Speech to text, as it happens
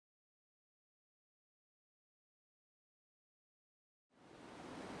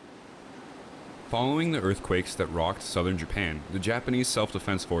Following the earthquakes that rocked southern Japan, the Japanese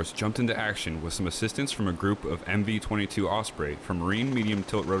Self-Defense Force jumped into action with some assistance from a group of MV-22 Osprey from Marine Medium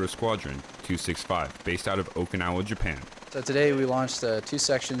Tilt Rotor Squadron 265, based out of Okinawa, Japan. So today we launched 2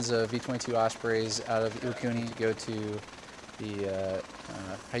 sections of V-22 Ospreys out of Iwakuni to go to the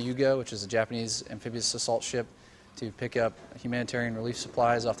Hyuga, which is a Japanese amphibious assault ship, to pick up humanitarian relief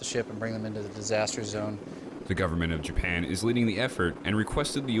supplies off the ship and bring them into the disaster zone. The government of Japan is leading the effort and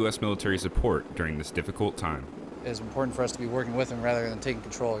requested the U.S. military support during this difficult time. It's important for us to be working with them rather than taking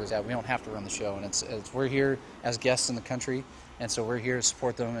control, because we don't have to run the show, and we're here as guests in the country, and so we're here to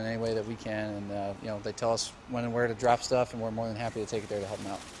support them in any way that we can. And they tell us when and where to drop stuff, and we're more than happy to take it there to help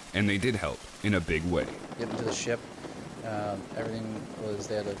them out. And they did help in a big way. Getting to the ship, everything was,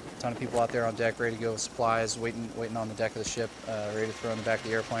 they had a ton of people out there on deck ready to go with supplies, waiting on the deck of the ship, ready to throw in the back of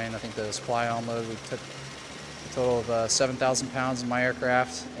the airplane. I think the supply unload, we took a total of 7,000 pounds in my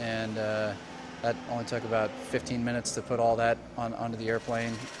aircraft, and that only took about 15 minutes to put all that onto the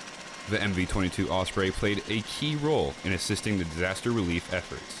airplane. The MV-22 Osprey played a key role in assisting the disaster relief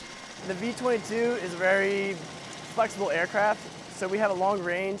efforts. The V-22 is a very flexible aircraft, so we have a long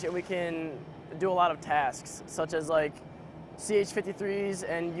range and we can do a lot of tasks, such as like CH-53s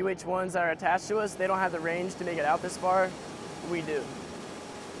and UH-1s that are attached to us. They don't have the range to make it out this far. We do.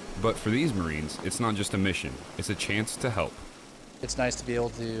 But for these Marines, it's not just a mission, it's a chance to help. It's nice to be able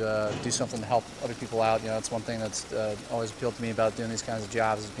to do something to help other people out. That's one thing that's always appealed to me about doing these kinds of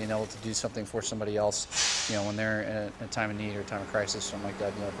jobs, is being able to do something for somebody else, when they're in a time of need or a time of crisis, something like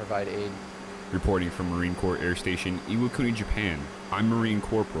that, provide aid. Reporting from Marine Corps Air Station, Iwakuni, Japan, I'm Marine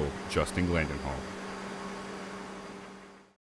Corporal Justin Glandon-Hall.